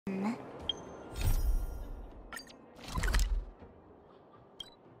Wanna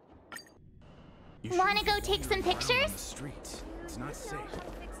go take some pictures? Streets. It's not safe.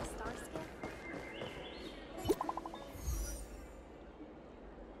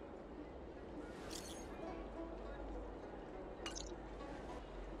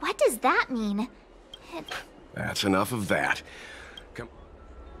 What does that mean? That's enough of that. Come.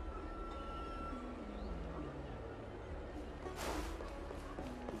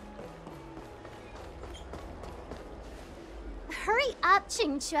 Hurry up,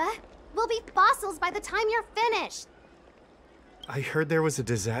 Qingque. We'll be fossils by the time you're finished. I heard there was a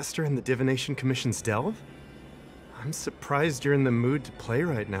disaster in the Divination Commission's delve? I'm surprised you're in the mood to play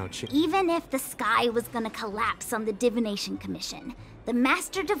right now, Even if the sky was gonna collapse on the Divination Commission, the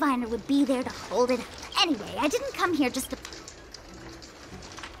Master Diviner would be there to hold it up. Anyway, I didn't come here just to...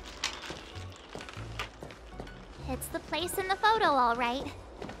 It's the place in the photo, all right.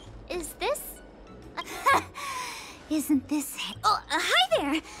 Is this... Isn't this... Oh, hi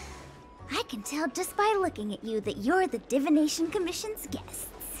there! I can tell just by looking at you that you're the Divination Commission's guests.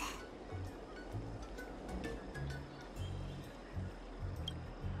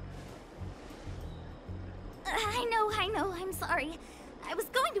 I know, I'm sorry. I was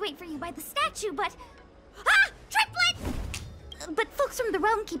going to wait for you by the statue, but... Ah! Triplet! But folks from the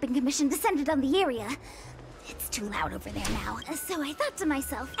Realm Keeping Commission descended on the area. It's too loud over there now, so I thought to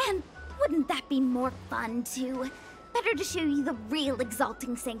myself, and wouldn't that be more fun, too? Better to show you the real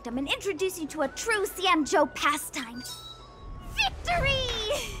Exalting Sanctum and introduce you to a true Xianzhou pastime. Victory!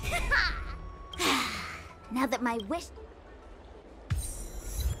 Now that my wish...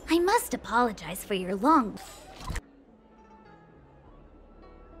 I must apologize for your long...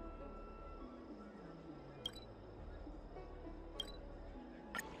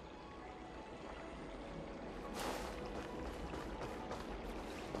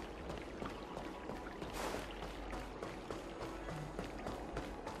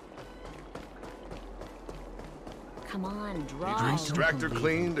 Come on, draw. Need your extractor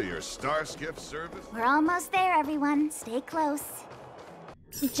cleaned or your star skiff service? We're almost there, everyone. Stay close.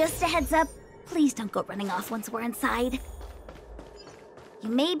 Just a heads up, please don't go running off once we're inside. You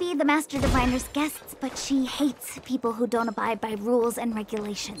may be the Master Diviner's guests, but she hates people who don't abide by rules and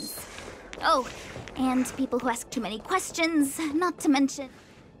regulations. Oh, and people who ask too many questions, not to mention...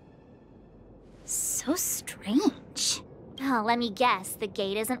 So strange. Oh, let me guess, the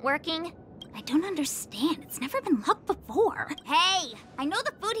gate isn't working? I don't understand. It's never been locked before. Hey, I know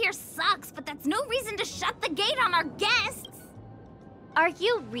the food here sucks, but that's no reason to shut the gate on our guests. Are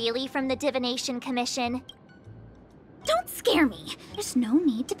you really from the Divination Commission? Don't scare me. There's no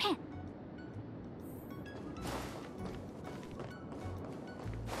need to panic.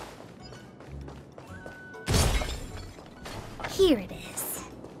 Here it is.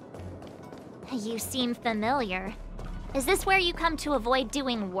 You seem familiar. Is this where you come to avoid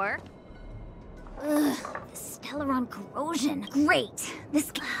doing work? Ugh, the Stellaron corrosion. Great.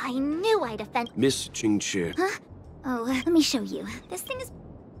 This... I knew I'd offend... Miss Qingque. Huh? Oh, let me show you. This thing is...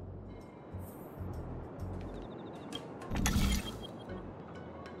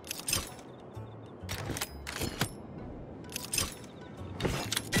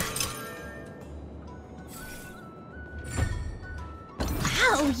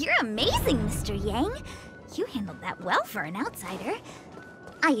 Wow, you're amazing, Mr. Yang. You handled that well for an outsider.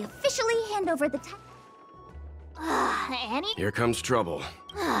 I officially hand over the Annie? Here comes trouble.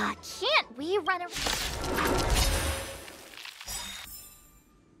 Can't we run around?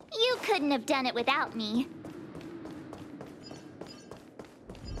 You couldn't have done it without me.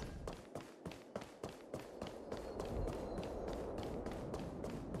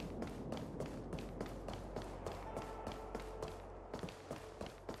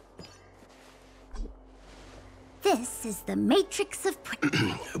 This is the Matrix of...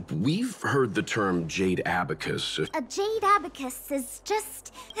 We've heard the term Jade Abacus. A Jade Abacus is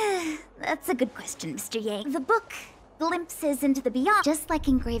just... That's a good question, Mr. Yang. The book glimpses into the beyond, just like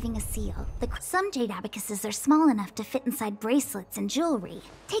engraving a seal. Some Jade Abacuses are small enough to fit inside bracelets and jewelry.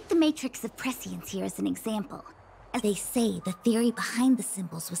 Take the Matrix of Prescience here as an example. As they say, the theory behind the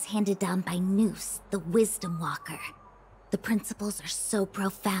symbols was handed down by Noose, the Wisdom Walker. The principles are so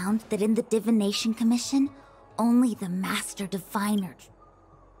profound that in the Divination Commission, only the Master Diviner.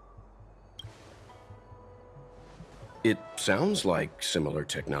 It sounds like similar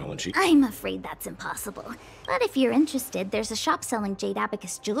technology. I'm afraid that's impossible. But if you're interested, there's a shop selling Jade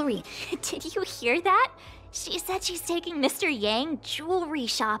Abacus jewelry. Did you hear that? She said she's taking Mr. Yang jewelry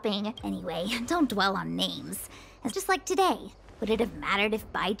shopping. Anyway, don't dwell on names. It's just like today. Would it have mattered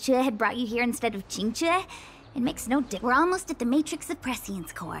if Baiche had brought you here instead of Qingque? It makes no difference. We're almost at the matrix of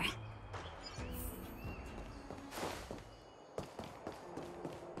Prescience core.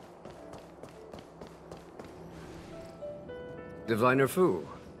 Diviner Fu,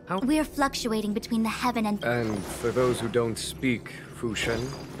 how? We're fluctuating between the heaven and... And for those who don't speak Fu Shen?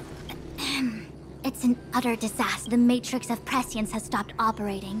 It's an utter disaster. The matrix of Prescience has stopped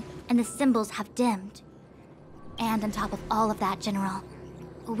operating, and the symbols have dimmed. And on top of all of that, General,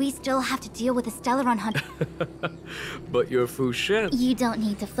 we still have to deal with the Stellaron Hunter. But you're Fu Shen. You don't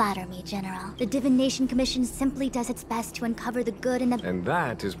need to flatter me, General. The Divination Commission simply does its best to uncover the good and the... And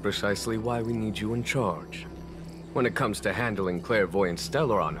that is precisely why we need you in charge. When it comes to handling clairvoyant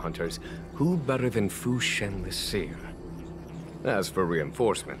Stellaron hunters, who better than Fu Shen the Seer? As for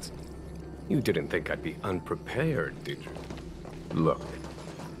reinforcements, you didn't think I'd be unprepared, did you? Look,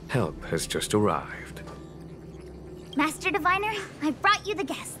 help has just arrived. Master Diviner, I've brought you the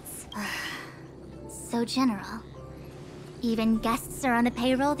guests. So, General, even guests are on the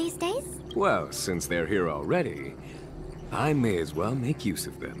payroll these days? Well, since they're here already, I may as well make use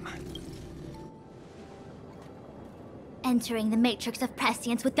of them. Entering the matrix of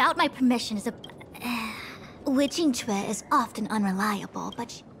Prescience without my permission is a... Witching Chue is often unreliable,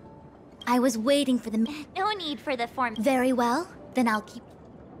 but... I was waiting for the... No need for the form. Very well, then I'll keep...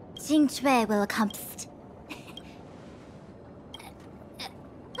 Jing Chue will accomplish...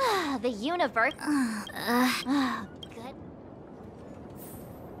 The universe... good.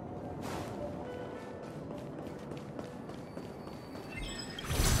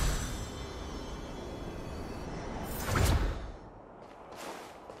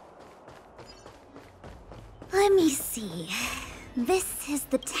 Let me see. This is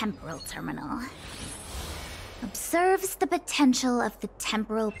the Temporal Terminal. Observes the potential of the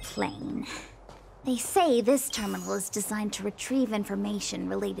temporal plane. They say this terminal is designed to retrieve information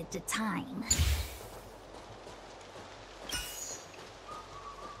related to time.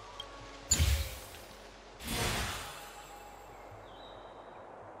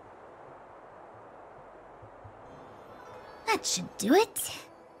 That should do it.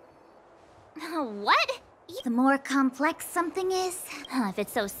 What? The more complex something is... If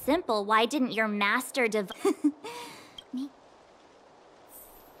it's so simple, why didn't your master Me?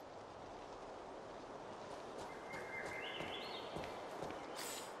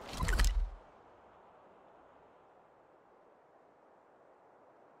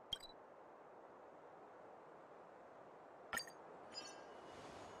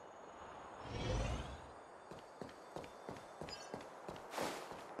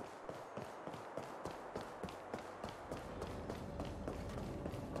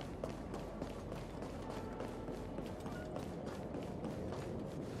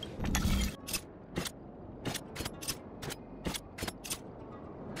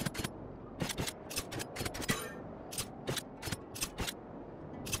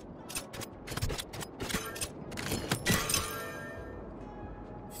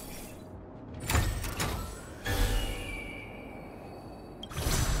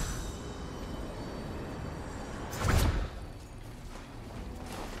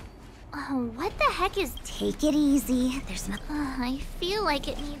 What the heck is... Take it easy. There's no... I feel like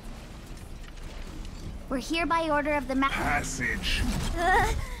it needs... We're here by order of the Passage.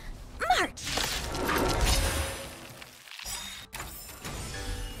 March!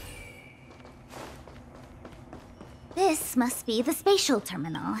 This must be the Spatial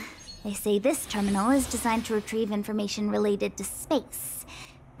Terminal. They say this terminal is designed to retrieve information related to space.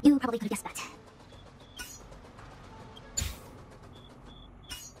 You probably could have guessed that.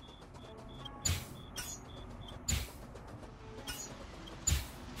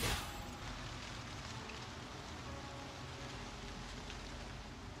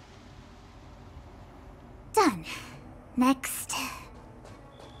 Done. Next.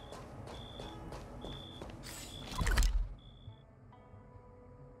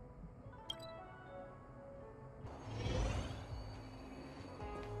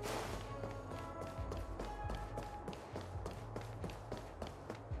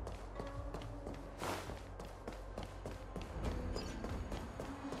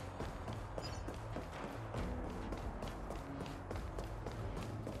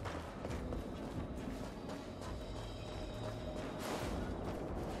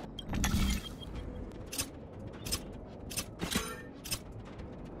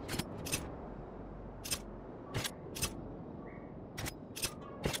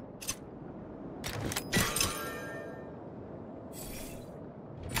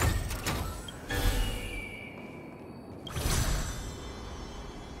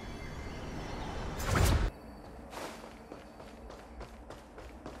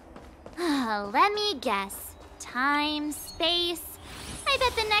 Let me guess. time, space. I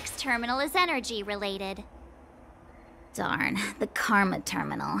bet the next terminal is energy related. Darn, the Karma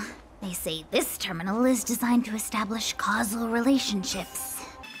Terminal. They say this terminal is designed to establish causal relationships.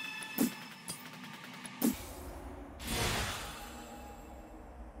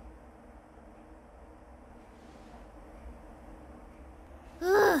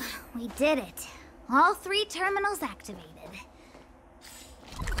 Ugh, we did it. All 3 terminals activated.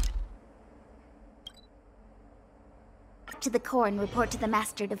 To the core and report to the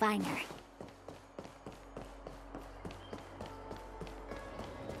Master Diviner.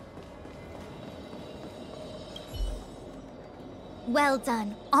 Well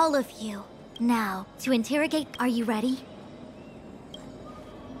done, all of you. Now, to interrogate, are you ready?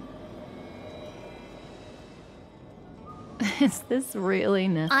 Is this really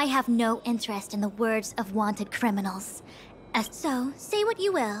I have no interest in the words of wanted criminals. So, say what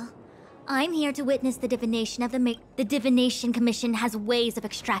you will. I'm here to witness the divination of the Divination Commission has ways of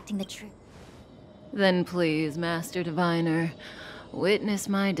extracting the truth. Then please, Master Diviner, witness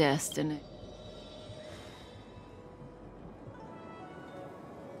my destiny.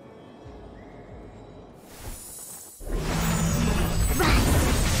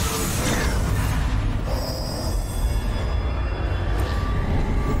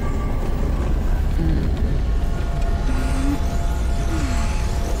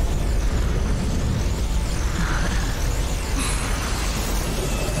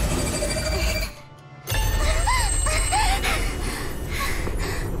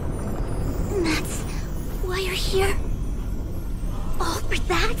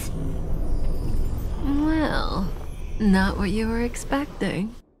 Not what you were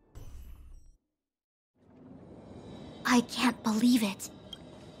expecting. I can't believe it.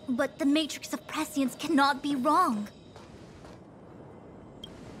 But the Matrix of Prescience cannot be wrong.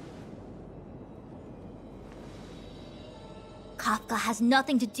 Kafka has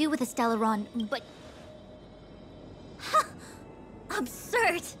nothing to do with the Stellaron, but...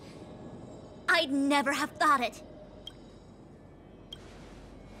 Absurd! I'd never have thought it.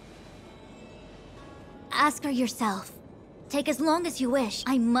 Ask her yourself. Take as long as you wish.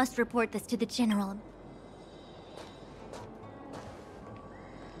 I must report this to the General.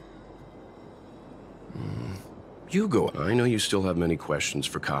 You go. I know you still have many questions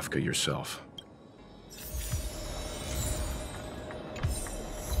for Kafka yourself.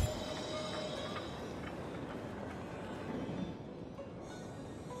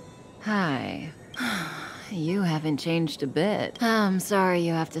 Hi. You haven't changed a bit. I'm sorry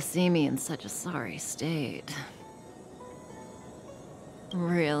you have to see me in such a sorry state.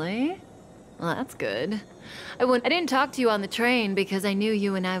 Really? Well, that's good. I didn't talk to you on the train because I knew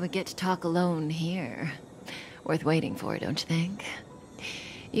you and I would get to talk alone here. Worth waiting for, don't you think?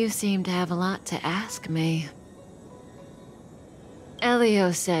 You seem to have a lot to ask me.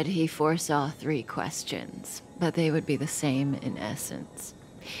 Elio said he foresaw 3 questions, but they would be the same in essence.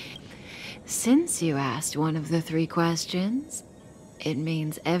 Since you asked one of the 3 questions, it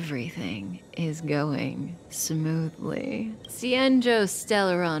means everything is going smoothly. Cienjo's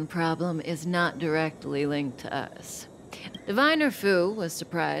Stellaron problem is not directly linked to us. Diviner Fu was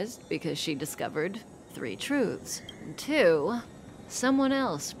surprised because she discovered 3 truths. 2, someone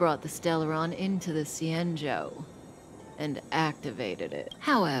else brought the Stellaron into the Cienjo and activated it.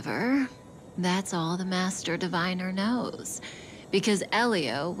 However, that's all the Master Diviner knows, because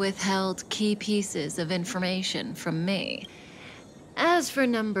Elio withheld key pieces of information from me. As for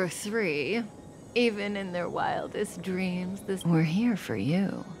number 3, even in their wildest dreams, we're here for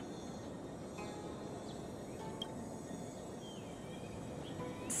you.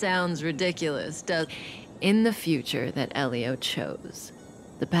 Sounds ridiculous, does it? In the future that Elio chose,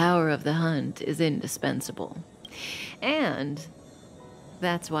 the power of the hunt is indispensable. And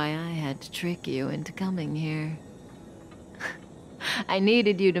that's why I had to trick you into coming here. I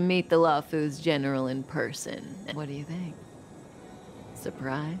needed you to meet the Lafu's general in person. What do you think?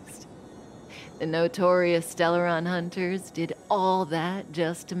 Surprised? The notorious Stellaron hunters did all that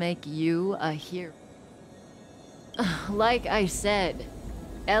just to make you a hero. Like I said,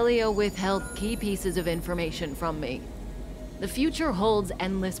 Elio withheld key pieces of information from me. The future holds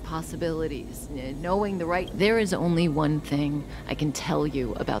endless possibilities. Knowing the right... There is only one thing I can tell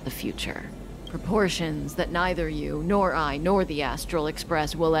you about the future. Proportions that neither you, nor I, nor the Astral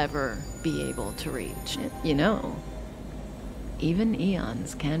Express will ever be able to reach. You know, even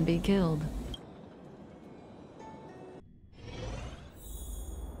eons can be killed.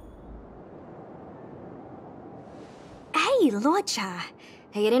 Hey, Lorcha.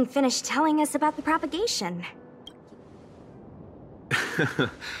 You didn't finish telling us about the propagation.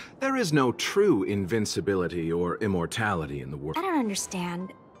 There is no true invincibility or immortality in the world. I don't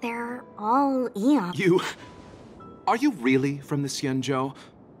understand. They're all eons. Are you really from the Xianzhou?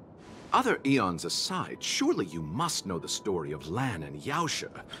 Other eons aside, surely you must know the story of Lan and Yaosha.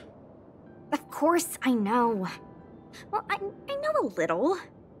 Of course I know. Well, I know a little.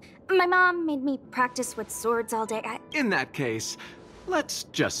 My mom made me practice with swords all day. In that case, let's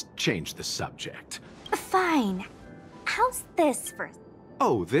just change the subject. Fine. How's this for...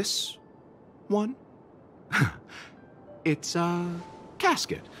 Oh, this one? It's a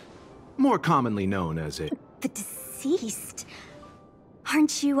casket, more commonly known as a... The deceased?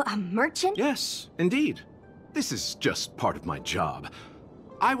 Aren't you a merchant? Yes, indeed. This is just part of my job.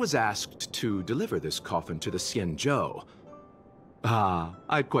 I was asked to deliver this coffin to the Xianzhou. Ah,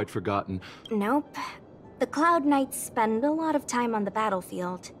 I'd quite forgotten. Nope. The Cloud Knights spend a lot of time on the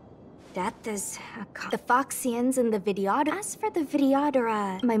battlefield. Death is the Foxians and the Vidyadhara. As for the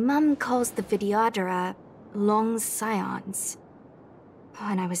Vidyadhara, my mom calls the Vidyadhara long scions.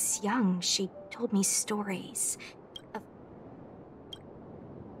 When I was young, she told me stories of...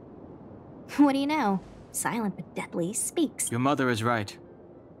 What do you know? Silent but deadly speaks. Your mother is right.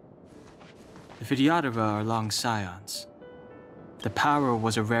 The Vidyadhara are long scions. The power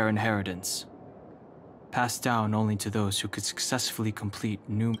was a rare inheritance, passed down only to those who could successfully complete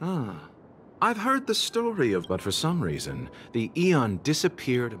new... I've heard the story of, but for some reason, the Eon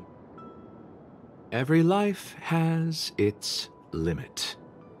disappeared. Every life has its limit.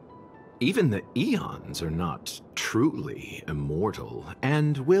 Even the Eons are not truly immortal,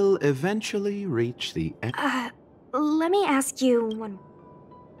 and will eventually reach the end. Let me ask you one...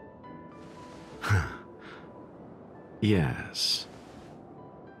 Yes.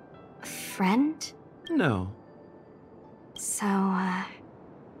 Friend? No. So, a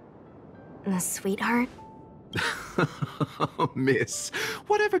sweetheart? Miss,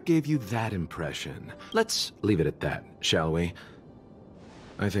 whatever gave you that impression? Let's leave it at that, shall we?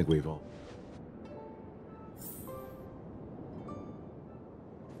 I think we've all...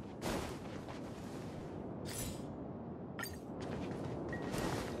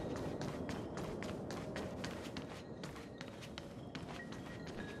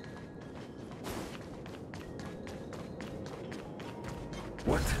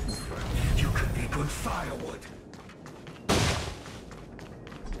 What? You could be good firewood.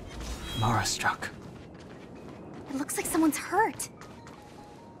 Mara struck. It looks like someone's hurt.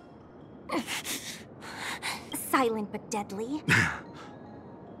 Silent but deadly.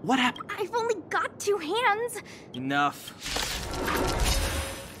 What happened? I've only got 2 hands. Enough.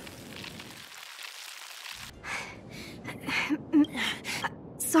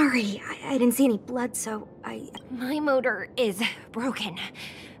 Sorry, I didn't see any blood, so My motor is broken.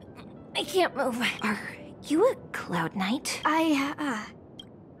 I can't move. Are you a Cloud Knight?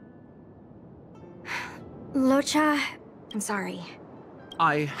 Locha, I'm sorry.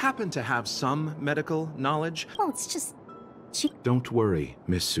 I happen to have some medical knowledge. Well, it's just... Don't worry,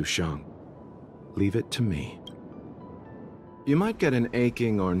 Miss Sushang. Leave it to me. You might get an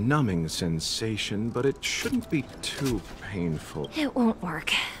aching or numbing sensation, but it shouldn't be too painful. It won't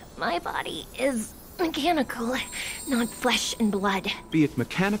work. My body is mechanical, not flesh and blood. Be it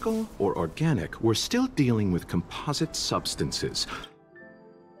mechanical or organic, we're still dealing with composite substances.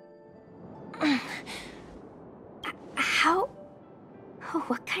 How...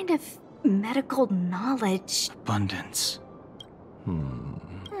 What kind of medical knowledge? Abundance.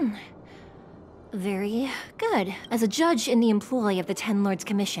 Very good. As a judge in the employ of the Ten Lords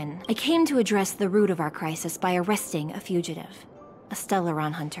Commission, I came to address the root of our crisis by arresting a fugitive, a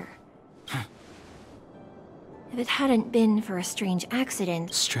Stellaron hunter. If it hadn't been for a strange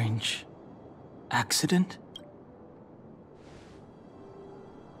accident... Strange accident?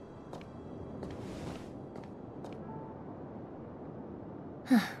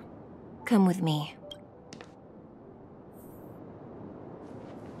 Come with me.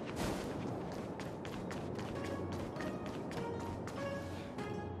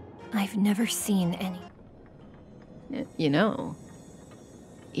 I've never seen any. You know,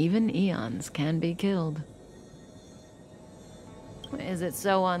 even eons can be killed. Is it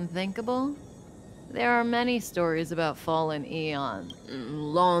so unthinkable? There are many stories about fallen eons.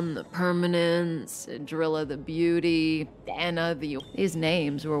 Lon the Permanence, Drilla the Beauty, Anna the... These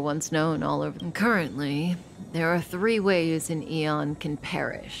names were once known all over. Currently, there are 3 ways an eon can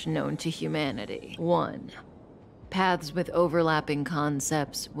perish known to humanity. 1. Paths with overlapping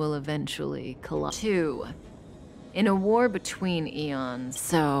concepts will eventually collide. 2. In a war between eons.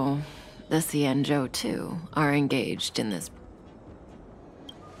 So, the Xianzhou too are engaged in this.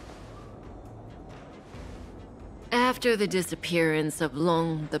 After the disappearance of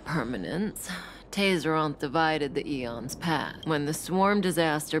Long the Permanence, Tazeronth divided the Eon's path. When the swarm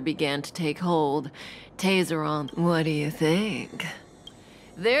disaster began to take hold, Tazeronth, what do you think?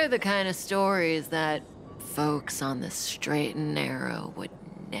 They're the kind of stories that folks on the straight and narrow would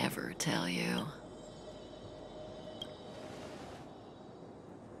never tell you.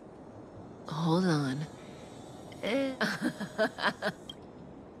 Hold on.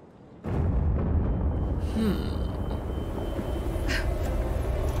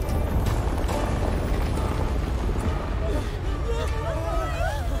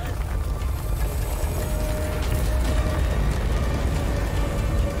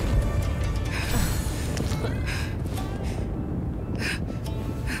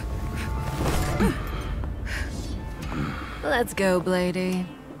 Let's go, Blady.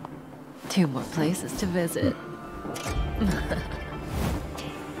 2 more places to visit.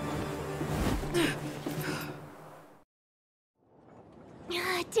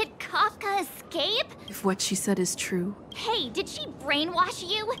 Did Kafka escape? If what she said is true. Hey, did she brainwash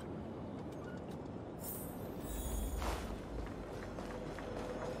you?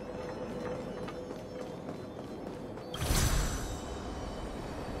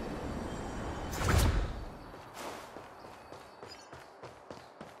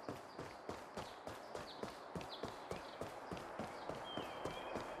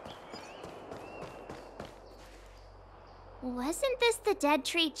 Wasn't this the dead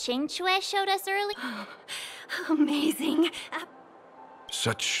tree Qingque showed us earlier? Amazing.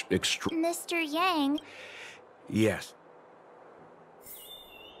 Such Mr. Yang. Yes.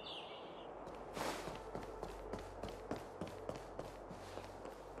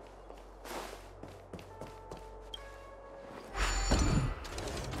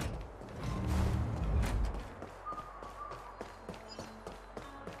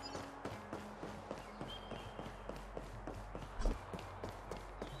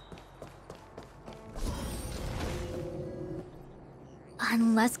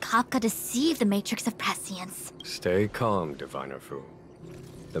 Unless Kafka deceived the Matrix of Prescience. Stay calm, Diviner Fu.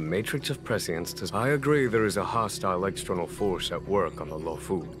 The Matrix of Prescience does... I agree there is a hostile external force at work on the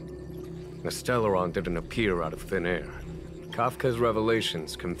Lofu. The Stellaron didn't appear out of thin air. Kafka's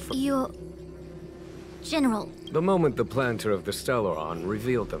revelations confirm... General. The moment the planter of the Stellaron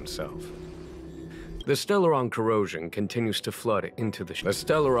revealed themselves. The Stellaron corrosion continues to flood into the... The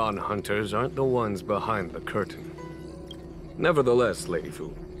Stellaron hunters aren't the ones behind the curtain. Nevertheless, Lady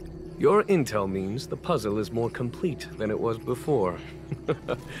Fu, your intel means the puzzle is more complete than it was before.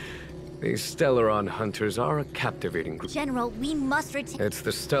 These Stellaron hunters are a captivating group. General, we must retain... It's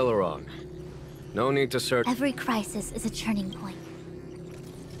the Stellaron. No need to search... Every crisis is a turning point.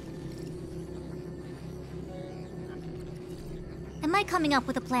 Am I coming up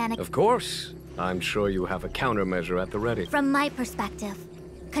with a plan? Of course. I'm sure you have a countermeasure at the ready. From my perspective,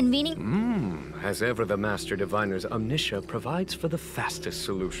 convening... As ever, the Master Diviner's Omniscia provides for the fastest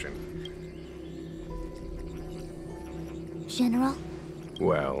solution. General?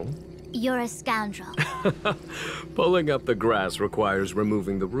 Well? You're a scoundrel. Pulling up the grass requires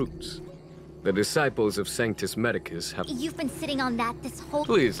removing the roots. The disciples of Sanctus Medicus have... You've been sitting on that this whole...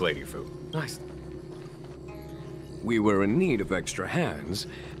 Please, Lady Fu. Nice. We were in need of extra hands,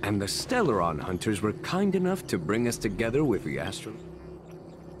 and the Stellaron hunters were kind enough to bring us together with the Astral...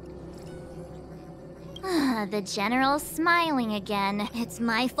 The General's smiling again. It's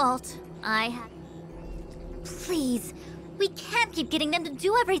my fault. Please, we can't keep getting them to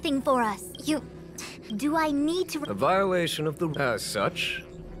do everything for us. Do I need to... A violation of the... As such,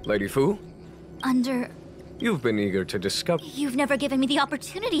 Lady Fu? You've been eager to discover... You've never given me the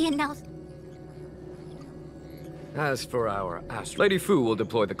opportunity, and now... As for our Lady Fu will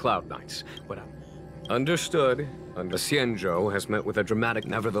deploy the Cloud Knights. Understood. The Xianzhou has met with a dramatic...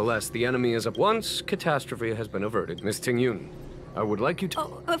 Nevertheless, the enemy is up. Once catastrophe has been averted, Miss Tingyun, I would like you to...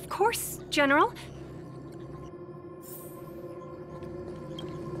 Oh, of course, General.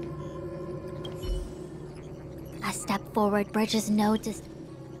 A step forward bridges no distance.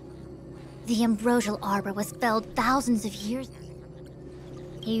 The ambrosial arbor was felled thousands of years ago.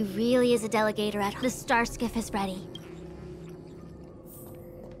 He really is a delegator at... The star skiff is ready.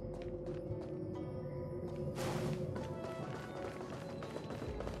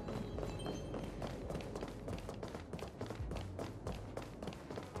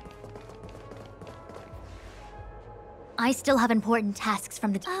 I still have important tasks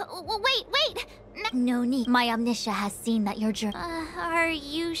from the... wait! No need. My Omniscia has seen that your journey... are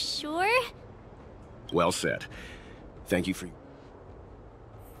you sure? Well said. Thank you for...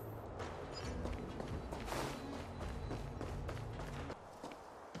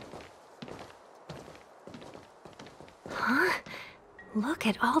 Huh? Look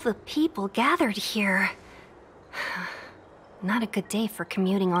at all the people gathered here. Not a good day for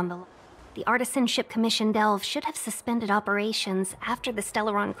commuting on the... The Artisanship Commission Delve should have suspended operations after the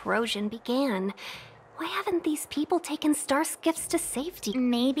Stellaron corrosion began. Why haven't these people taken star skiffs to safety?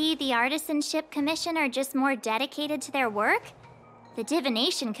 Maybe the Artisanship Commission are just more dedicated to their work? The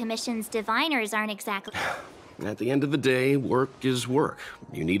Divination Commission's diviners aren't exactly... At the end of the day, work is work.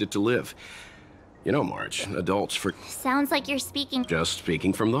 You need it to live. You know, Marge, adults for... Sounds like you're speaking... Just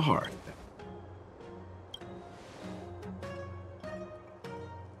speaking from the heart.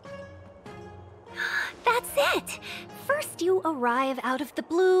 That's it! First you arrive out of the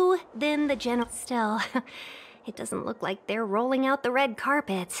blue, then the general... Still, it doesn't look like they're rolling out the red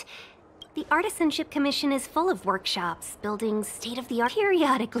carpet. The Artisanship Commission is full of workshops, building state-of-the-art...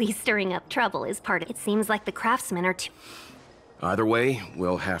 Periodically stirring up trouble is part of it. It seems like the craftsmen are too... Either way,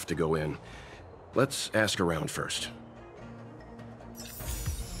 we'll have to go in. Let's ask around first.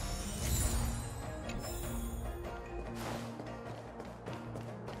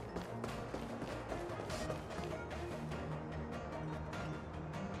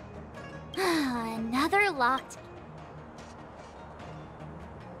 Another locked...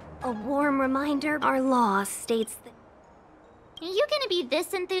 A warm reminder, our law states that... You gonna be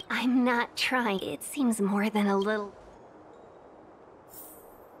this enthused? I'm not trying. It seems more than a little...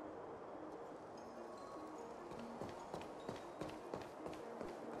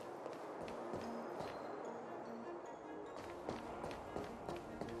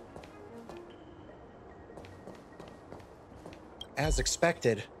 As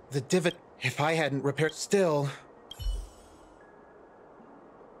expected, the divot... If I hadn't repaired... Still...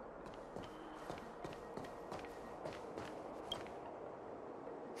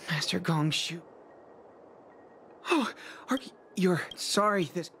 Master Gongshu. Oh, you're sorry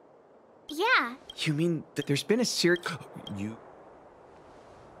this... Yeah. You mean that there's been a series... You...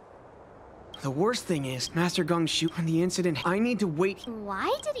 The worst thing is, Master Gongshu, on the incident, I need to wait...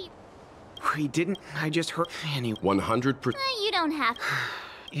 Why did he... He didn't. I just heard... Annie... 100%... You don't have...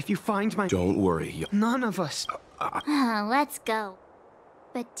 If you find my... Don't worry. None of us... Let's go.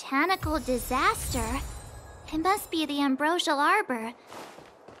 Botanical disaster? It must be the Ambrosial Arbor.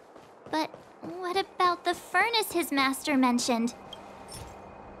 But what about the furnace his master mentioned?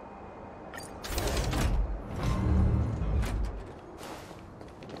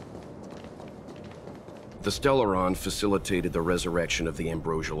 The Stellaron facilitated the resurrection of the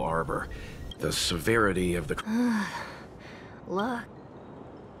Ambrosial Arbor. The severity of the... Look.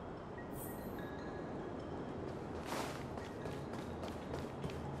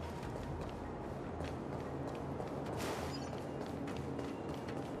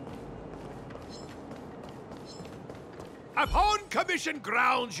 Upon commission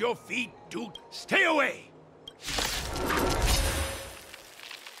grounds, your feet do stay away.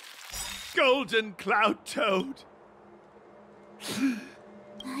 Golden Cloud Toad.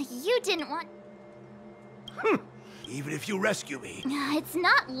 You didn't want... Even if you rescue me. It's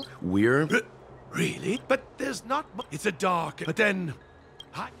not... We're... Really? But there's not much. It's a dark... But then...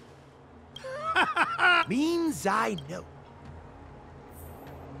 Means I know.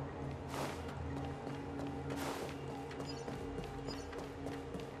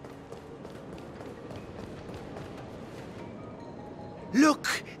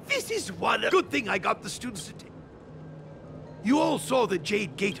 Look, this is one... Good thing I got the students to take... You all saw the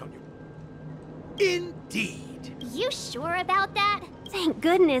Jade Gate on you. Indeed. You sure about that? Thank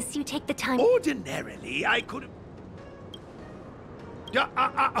goodness you take the time... Ordinarily, I could have...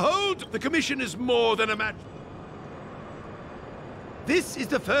 hold! The commission is more than a match. This is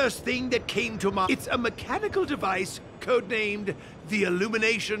the first thing that came to mind. It's a mechanical device codenamed the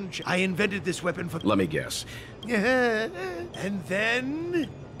Illumination... I invented this weapon for... Let me guess. And then...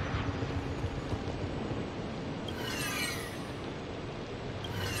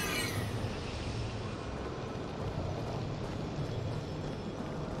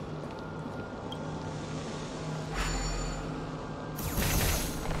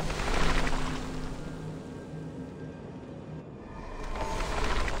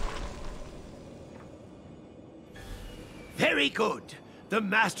 Very good. The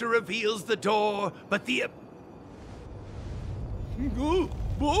master reveals the door, but the...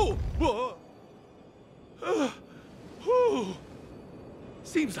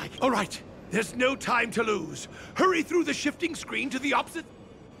 Seems like... All right, there's no time to lose. Hurry through the shifting screen to the opposite...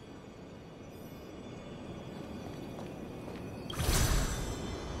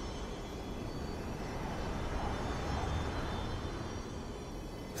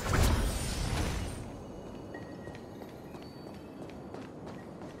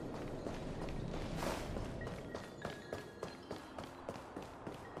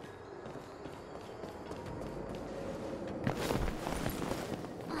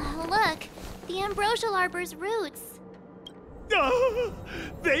 look. The ambrosial arbor's roots. Ah,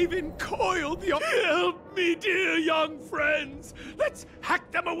 they've encoiled the... Help me, dear young friends! Let's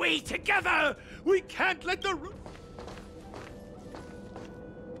hack them away together! We can't let the...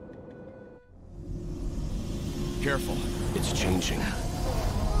 Careful, it's changing.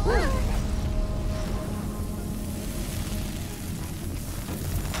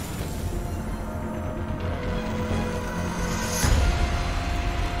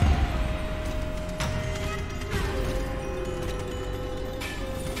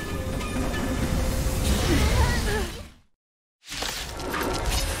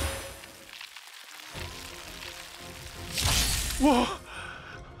 Whoa!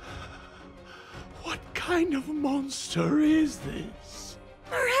 What kind of monster is this?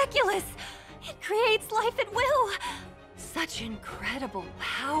 Miraculous! It creates life at will! Such incredible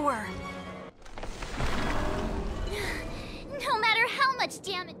power. No matter how much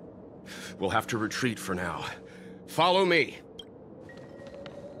damage... We'll have to retreat for now. Follow me.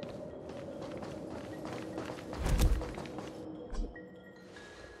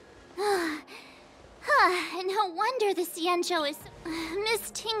 No wonder the Xianzhou is...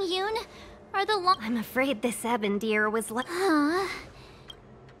 Miss Ting Yun, are the long... I'm afraid this ebon deer was like... Huh?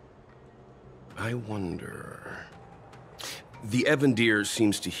 I wonder... The Evandir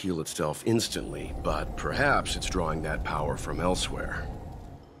seems to heal itself instantly, but perhaps it's drawing that power from elsewhere.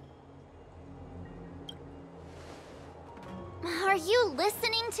 Are you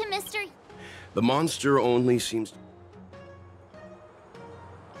listening to Mr... The monster only seems...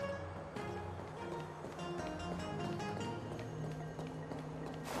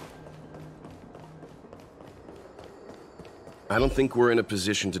 I don't think we're in a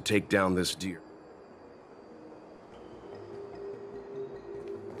position to take down this deer.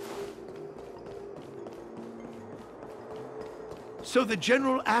 So the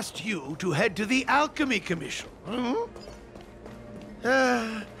General asked you to head to the Alchemy Commission, huh?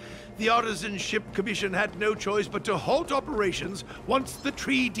 The Artisan Ship Commission had no choice but to halt operations once the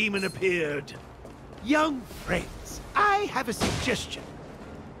tree demon appeared. Young friends, I have a suggestion.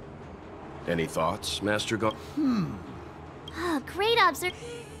 Any thoughts, Master Go? Great observation.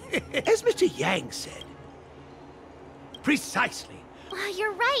 As Mr. Yang said. Precisely.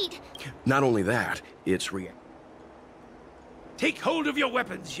 You're right. Not only that, it's real. Take hold of your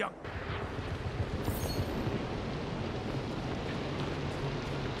weapons, young...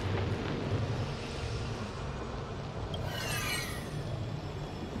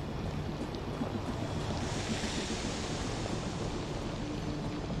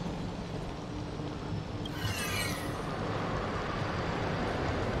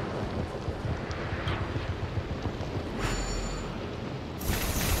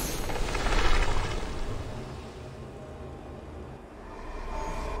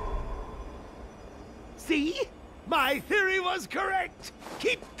 See? My theory was correct!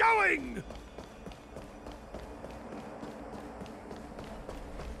 Keep going!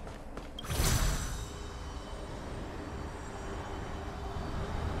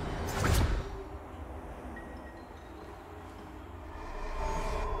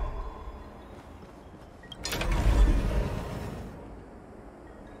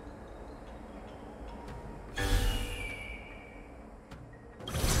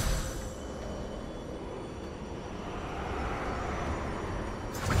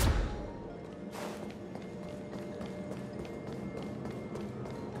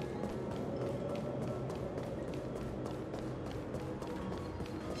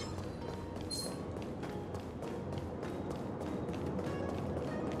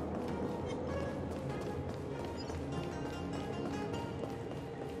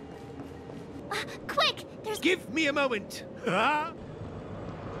 Quick! There's... Give me a moment! Huh?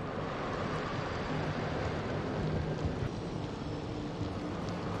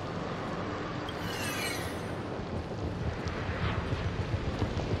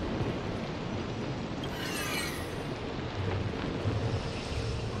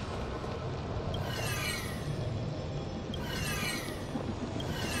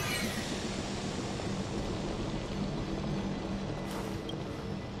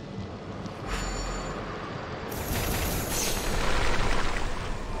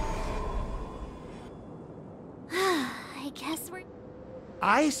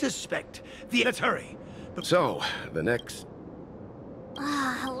 I suspect the... Let's hurry. So, the next...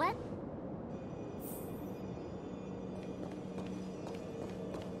 let...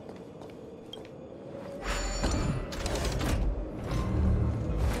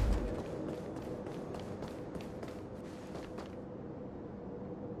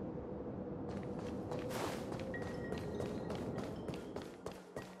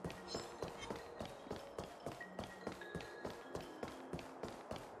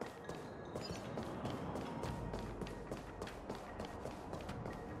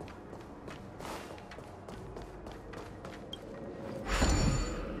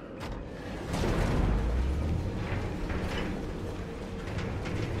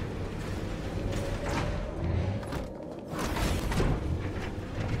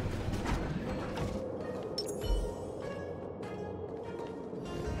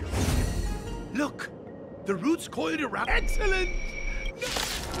 Look! The roots coiled around. Excellent!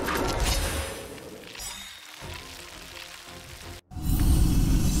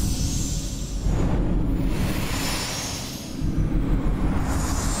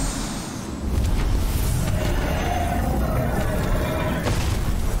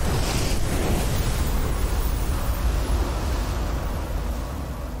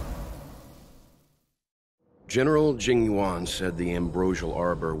 General Jingyuan said the ambrosial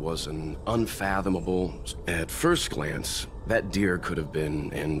arbor was an unfathomable... At first glance, that deer could have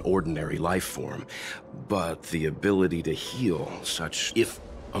been an ordinary life form, but the ability to heal such... If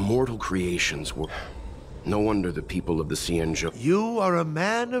immortal creations were... No wonder the people of the Xianzhou... You are a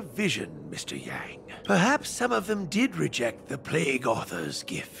man of vision, Mr. Yang. Perhaps some of them did reject the Plague Author's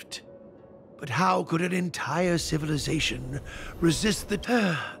gift. But how could an entire civilization resist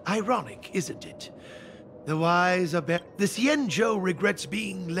the... Ironic, isn't it? The wise are better. The Xianzhou regrets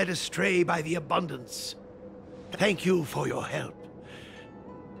being led astray by the abundance. Thank you for your help.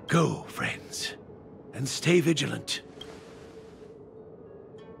 Go, friends, and stay vigilant.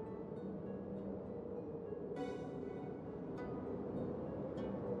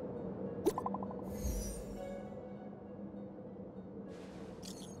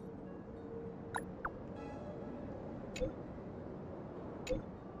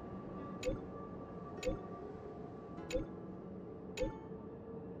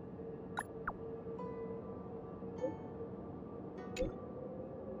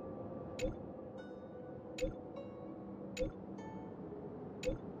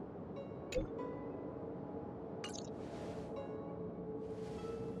 You